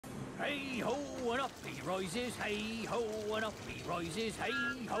Hey ho and up he rises, hey ho and up he rises,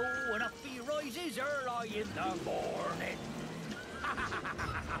 hey ho and up he rises early in the morning.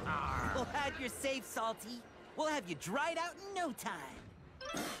 We'll have you safe, Salty. We'll have you dried out in no time.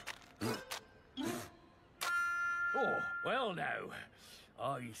 Oh, well now,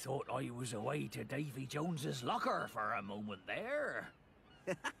 I thought I was away to Davy Jones's locker for a moment there.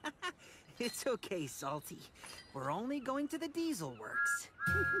 It's okay, Salty. We're only going to the Diesel Works.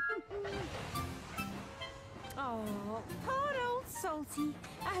 Oh, poor old Salty.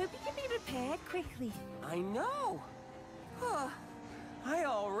 I hope he can be repaired quickly. I know. I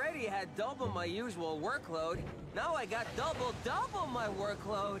already had double my usual workload. Now I got double my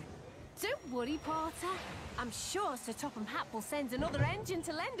workload. Don't worry, Porter. I'm sure Sir Topham Hatt will send another engine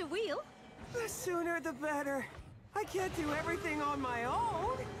to lend a wheel. The sooner the better. I can't do everything on my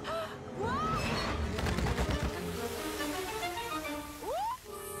own. What?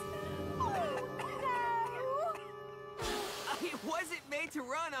 Whoops! Oh, no! It wasn't made to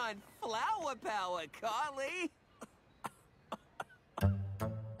run on flower power, Carly.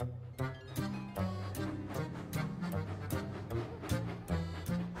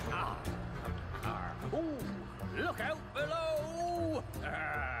 Oh, look out below!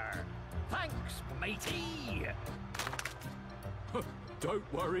 Thanks, matey! Don't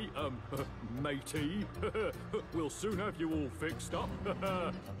worry, matey. We'll soon have you all fixed up.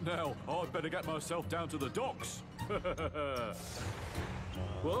 Now, I'd better get myself down to the docks.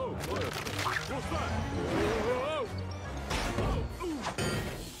 Whoa, what's that? Whoa!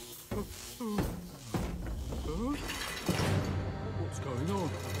 What's going on?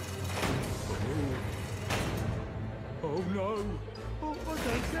 Oh no! Oh, I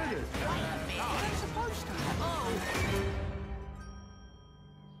don't get it. What's supposed to happen?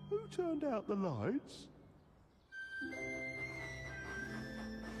 Who turned out the lights?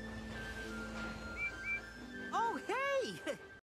 Oh, hey!